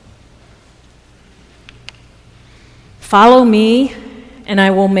"Follow me, and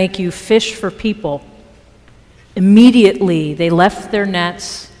I will make you fish for people." Immediately they left their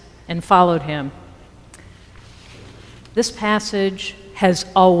nets and followed him. This passage has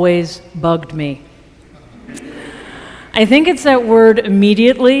always bugged me. I think it's that word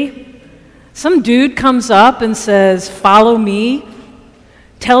 "immediately." Some dude comes up and says, "Follow me,"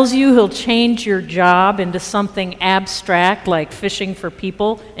 tells you he'll change your job into something abstract like fishing for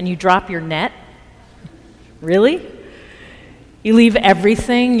people, and you drop your net? Really? You leave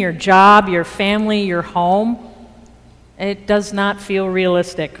everything, your job, your family, your home? It does not feel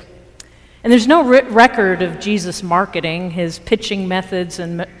realistic. And there's no record of Jesus' marketing, his pitching methods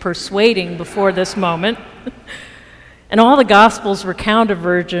and persuading before this moment. And all the Gospels recount a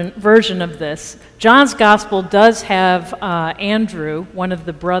version of this. John's Gospel does have Andrew, one of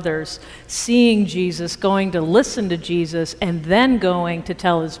the brothers, seeing Jesus, going to listen to Jesus, and then going to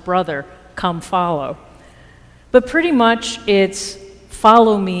tell his brother, "Come follow." But pretty much it's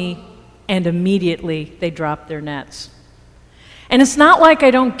 "follow me," and immediately they drop their nets. And it's not like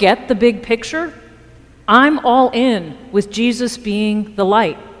I don't get the big picture. I'm all in with Jesus being the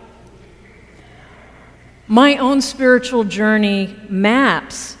light. My own spiritual journey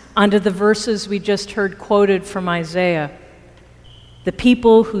maps onto the verses we just heard quoted from Isaiah. The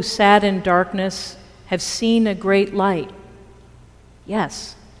people who sat in darkness have seen a great light.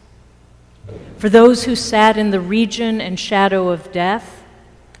 Yes. For those who sat in the region and shadow of death,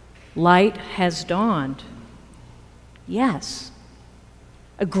 light has dawned. Yes.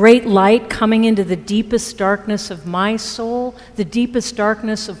 A great light coming into the deepest darkness of my soul, the deepest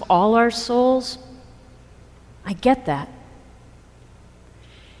darkness of all our souls. I get that.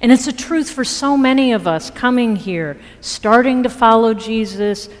 And it's a truth for so many of us coming here, starting to follow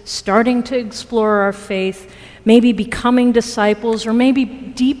Jesus, starting to explore our faith, maybe becoming disciples, or maybe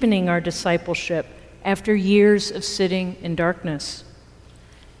deepening our discipleship after years of sitting in darkness.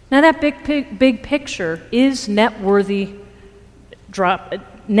 Now that big picture is net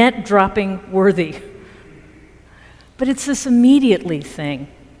dropping worthy. But it's this immediately thing.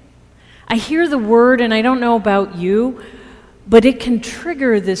 I hear the word, and I don't know about you, but it can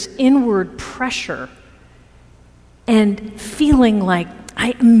trigger this inward pressure and feeling like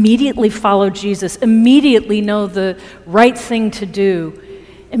I immediately follow Jesus, immediately know the right thing to do,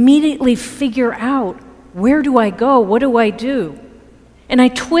 immediately figure out, where do I go? What do I do? And I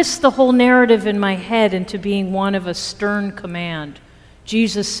twist the whole narrative in my head into being one of a stern command.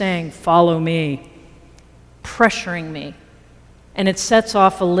 Jesus saying, "Follow me," pressuring me. And it sets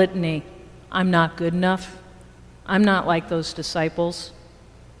off a litany. I'm not good enough. I'm not like those disciples.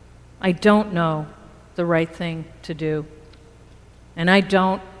 I don't know the right thing to do. And I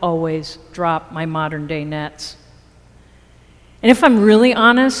don't always drop my modern day nets. And if I'm really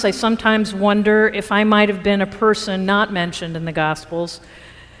honest, I sometimes wonder if I might have been a person not mentioned in the Gospels.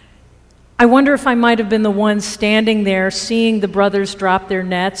 I wonder if I might have been the one standing there seeing the brothers drop their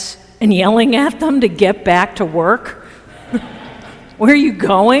nets and yelling at them to get back to work. Where are you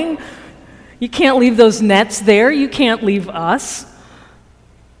going? You can't leave those nets there. You can't leave us.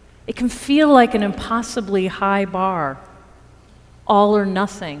 It can feel like an impossibly high bar, all or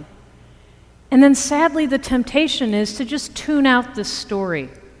nothing. And then sadly, the temptation is to just tune out this story.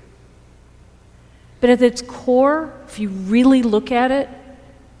 But at its core, if you really look at it,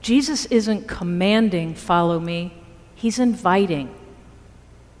 Jesus isn't commanding, "Follow me." He's inviting.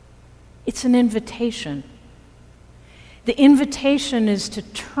 It's an invitation. The invitation is to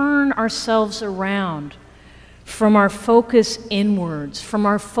turn ourselves around from our focus inwards, from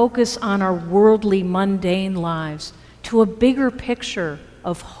our focus on our worldly, mundane lives, to a bigger picture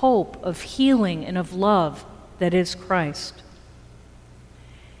of hope, of healing, and of love that is Christ.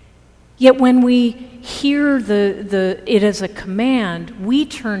 Yet when we hear it as a command, we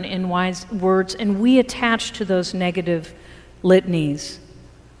turn inwards and we attach to those negative litanies.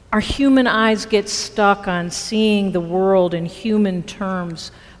 Our human eyes get stuck on seeing the world in human terms,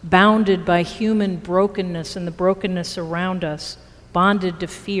 bounded by human brokenness and the brokenness around us, bonded to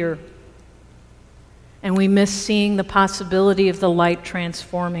fear. And we miss seeing the possibility of the light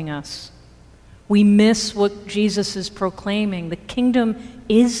transforming us. We miss what Jesus is proclaiming. The kingdom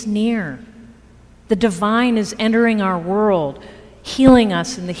is near. The divine is entering our world, healing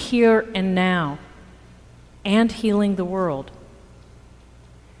us in the here and now, and healing the world.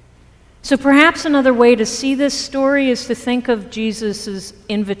 So perhaps another way to see this story is to think of Jesus'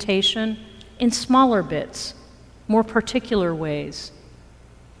 invitation in smaller bits, more particular ways.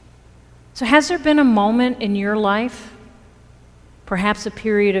 So has there been a moment in your life, perhaps a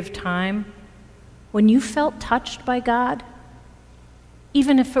period of time, when you felt touched by God?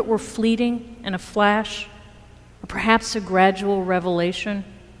 Even if it were fleeting and a flash, or perhaps a gradual revelation.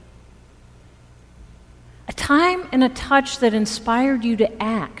 A time and a touch that inspired you to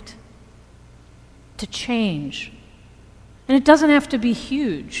act, to change. And it doesn't have to be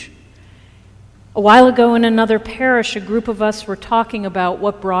huge. A while ago in another parish, a group of us were talking about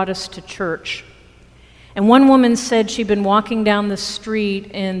what brought us to church. And one woman said she'd been walking down the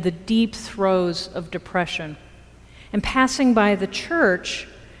street in the deep throes of depression. And passing by the church,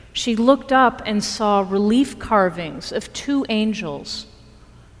 she looked up and saw relief carvings of 2 angels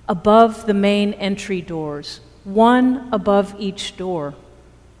above the main entry doors, one above each door.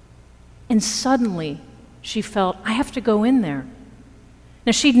 And suddenly, she felt, I have to go in there.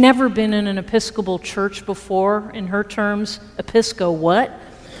 Now, she'd never been in an Episcopal church before. In her terms, Episco what?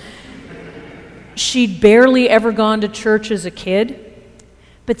 She'd barely ever gone to church as a kid.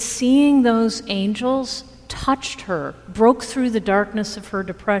 But seeing those angels touched her, broke through the darkness of her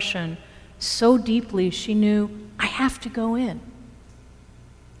depression so deeply she knew, I have to go in.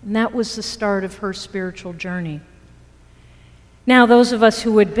 And that was the start of her spiritual journey. Now, those of us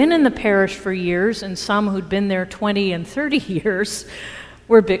who had been in the parish for years, and some who'd been there 20 and 30 years,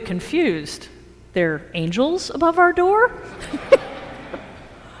 were a bit confused. They're angels above our door?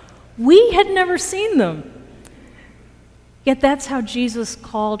 We had never seen them. Yet that's how Jesus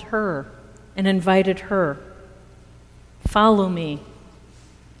called her and invited her. Follow me.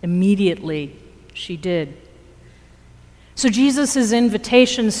 Immediately, she did. So Jesus'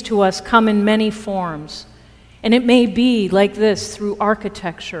 invitations to us come in many forms. And it may be like this, through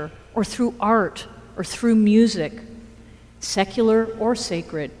architecture, or through art, or through music, secular or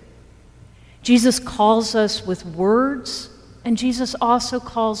sacred. Jesus calls us with words, and Jesus also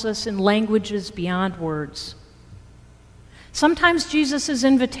calls us in languages beyond words. Sometimes Jesus'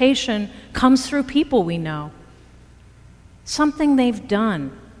 invitation comes through people we know, something they've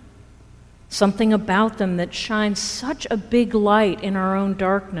done, something about them that shines such a big light in our own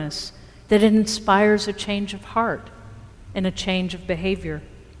darkness that it inspires a change of heart and a change of behavior.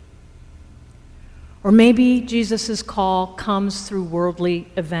 Or maybe Jesus' call comes through worldly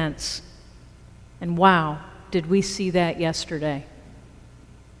events. And wow, did we see that yesterday?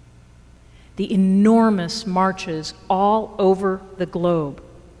 The enormous marches all over the globe.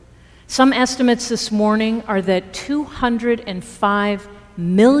 Some estimates this morning are that 205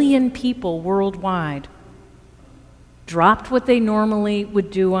 million people worldwide dropped what they normally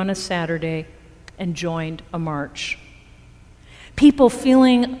would do on a Saturday and joined a march. People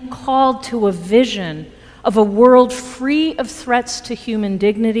feeling called to a vision of a world free of threats to human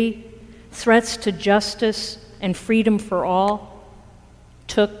dignity, threats to justice and freedom for all,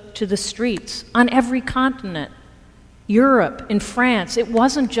 took to the streets on every continent. Europe, in France, it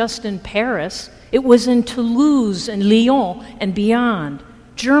wasn't just in Paris, it was in Toulouse and Lyon and beyond.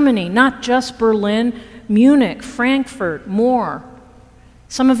 Germany, not just Berlin, Munich, Frankfurt, more.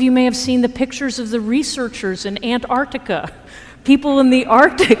 Some of you may have seen the pictures of the researchers in Antarctica, people in the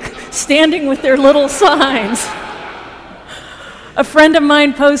Arctic standing with their little signs. A friend of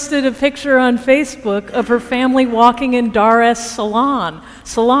mine posted a picture on Facebook of her family walking in Dar es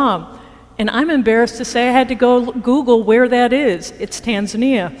Salaam. And I'm embarrassed to say I had to go Google where that is. It's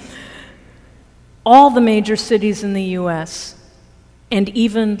Tanzania. All the major cities in the U.S., and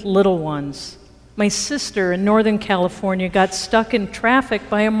even little ones. My sister in Northern California got stuck in traffic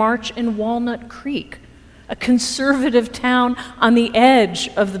by a march in Walnut Creek, a conservative town on the edge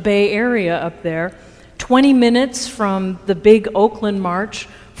of the Bay Area up there, 20 minutes from the big Oakland march,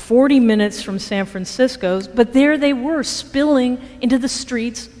 40 minutes from San Francisco's, but there they were spilling into the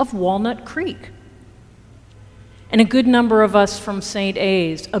streets of Walnut Creek. And a good number of us from St.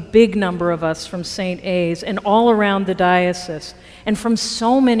 A's, a big number of us from St. A's, and all around the diocese, and from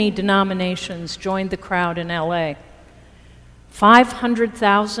so many denominations joined the crowd in LA.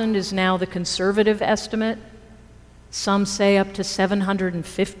 500,000 is now the conservative estimate. Some say up to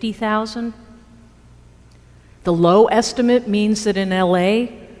 750,000. The low estimate means that in LA,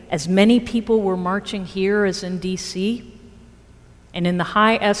 as many people were marching here as in DC. And in the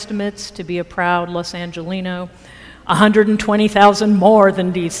high estimates, to be a proud Los Angelino, 120,000 more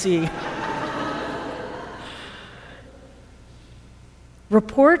than DC.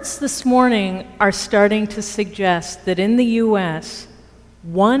 Reports this morning are starting to suggest that in the U.S.,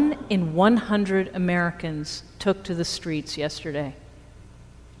 1 in 100 Americans took to the streets yesterday.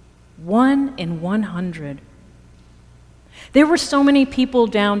 1 in 100. There were so many people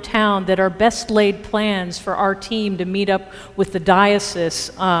downtown that our best laid plans for our team to meet up with the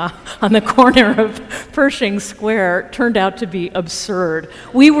diocese on the corner of Pershing Square turned out to be absurd.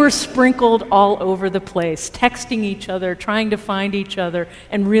 We were sprinkled all over the place, texting each other, trying to find each other,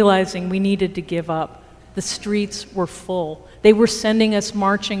 and realizing we needed to give up the streets were full. They were sending us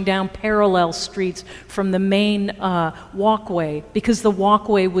marching down parallel streets from the main walkway because the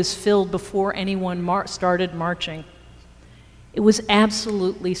walkway was filled before anyone started marching. It was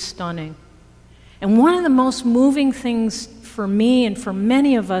absolutely stunning. And one of the most moving things for me and for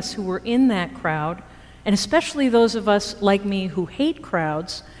many of us who were in that crowd, and especially those of us like me who hate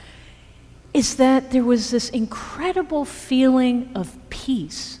crowds, is that there was this incredible feeling of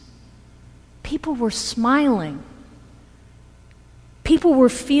peace. People were smiling. People were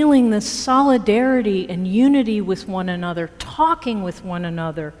feeling this solidarity and unity with one another, talking with one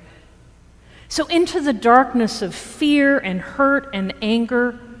another. So into the darkness of fear and hurt and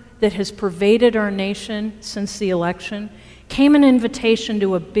anger that has pervaded our nation since the election came an invitation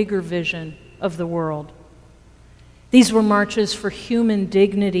to a bigger vision of the world. These were marches for human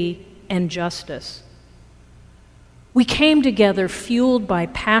dignity and justice. We came together fueled by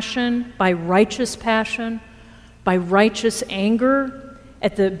passion, by righteous anger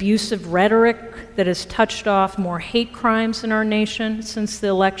at the abusive rhetoric that has touched off more hate crimes in our nation since the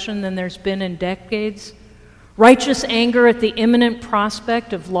election than there's been in decades. Righteous anger at the imminent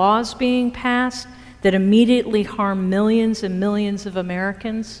prospect of laws being passed that immediately harm millions and millions of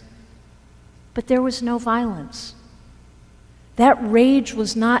Americans. But there was no violence. That rage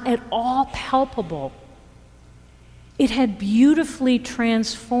was not at all palpable. It had beautifully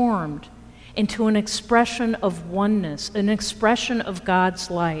transformed into an expression of oneness, an expression of God's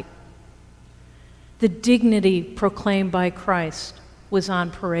light. The dignity proclaimed by Christ was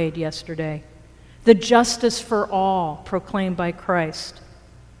on parade yesterday. The justice for all proclaimed by Christ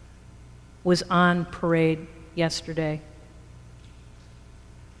was on parade yesterday.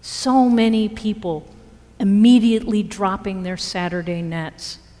 So many people immediately dropping their Saturday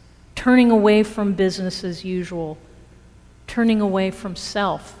nets, turning away from business as usual, turning away from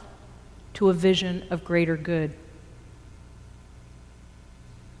self to a vision of greater good.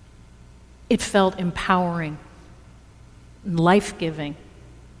 It felt empowering, life-giving.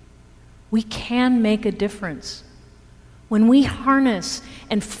 We can make a difference. When we harness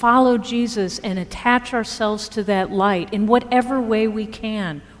and follow Jesus and attach ourselves to that light in whatever way we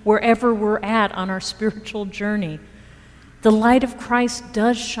can, wherever we're at on our spiritual journey, the light of Christ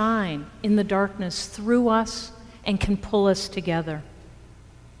does shine in the darkness through us and can pull us together.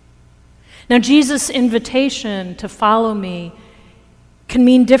 Now, Jesus' invitation to follow me can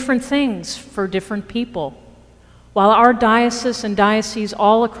mean different things for different people. While our diocese and dioceses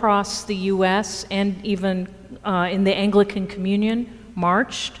all across the U.S. and even in the Anglican Communion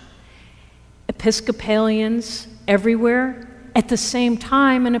marched, Episcopalians everywhere, at the same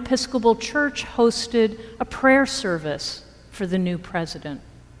time, an Episcopal church hosted a prayer service for the new president.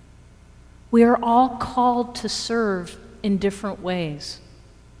 We are all called to serve in different ways.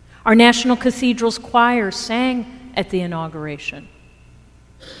 Our National Cathedral's choir sang at the inauguration.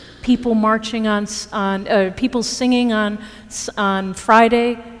 People marching people singing on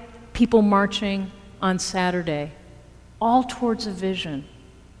Friday, people marching on Saturday, all towards a vision.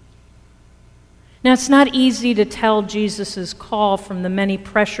 Now, it's not easy to tell Jesus' call from the many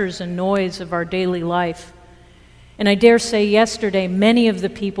pressures and noise of our daily life. And I dare say yesterday, many of the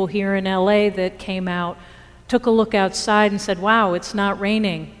people here in LA that came out took a look outside and said, wow, it's not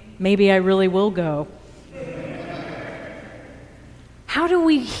raining. Maybe I really will go. How do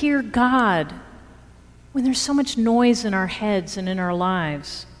we hear God when there's so much noise in our heads and in our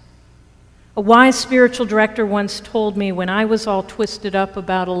lives? A wise spiritual director once told me when I was all twisted up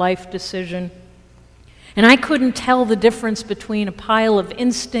about a life decision, and I couldn't tell the difference between a pile of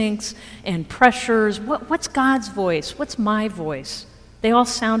instincts and pressures. What's God's voice? What's my voice? They all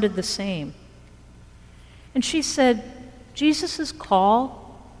sounded the same. And she said, Jesus'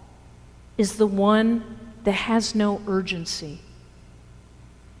 call is the one that has no urgency.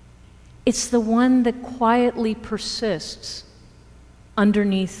 It's the one that quietly persists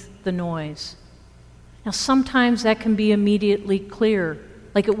underneath the noise. Now, sometimes that can be immediately clear,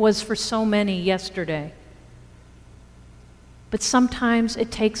 like it was for so many yesterday. But sometimes it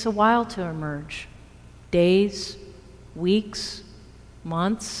takes a while to emerge. Days, weeks,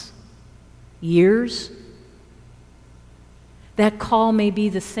 months, years. That call may be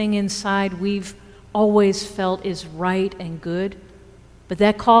the thing inside we've always felt is right and good, but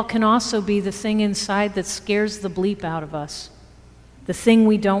that call can also be the thing inside that scares the bleep out of us, the thing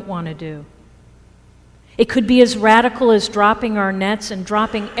we don't want to do. It could be as radical as dropping our nets and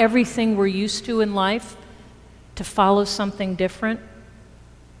dropping everything we're used to in life to follow something different,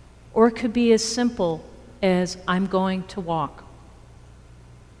 or it could be as simple as I'm going to walk.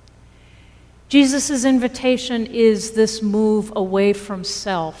 Jesus' invitation is this move away from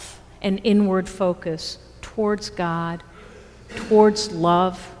self and inward focus towards God, towards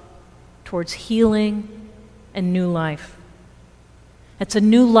love, towards healing and new life. It's a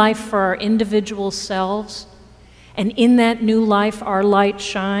new life for our individual selves, and in that new life our light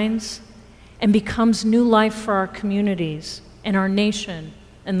shines and becomes new life for our communities and our nation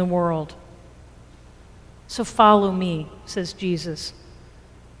and the world. So follow me, says Jesus.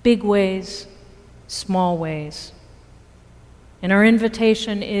 Big ways, small ways. And our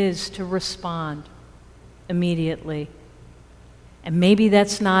invitation is to respond immediately. And maybe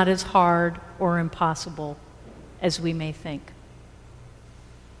that's not as hard or impossible as we may think.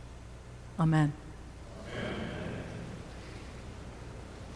 Amen.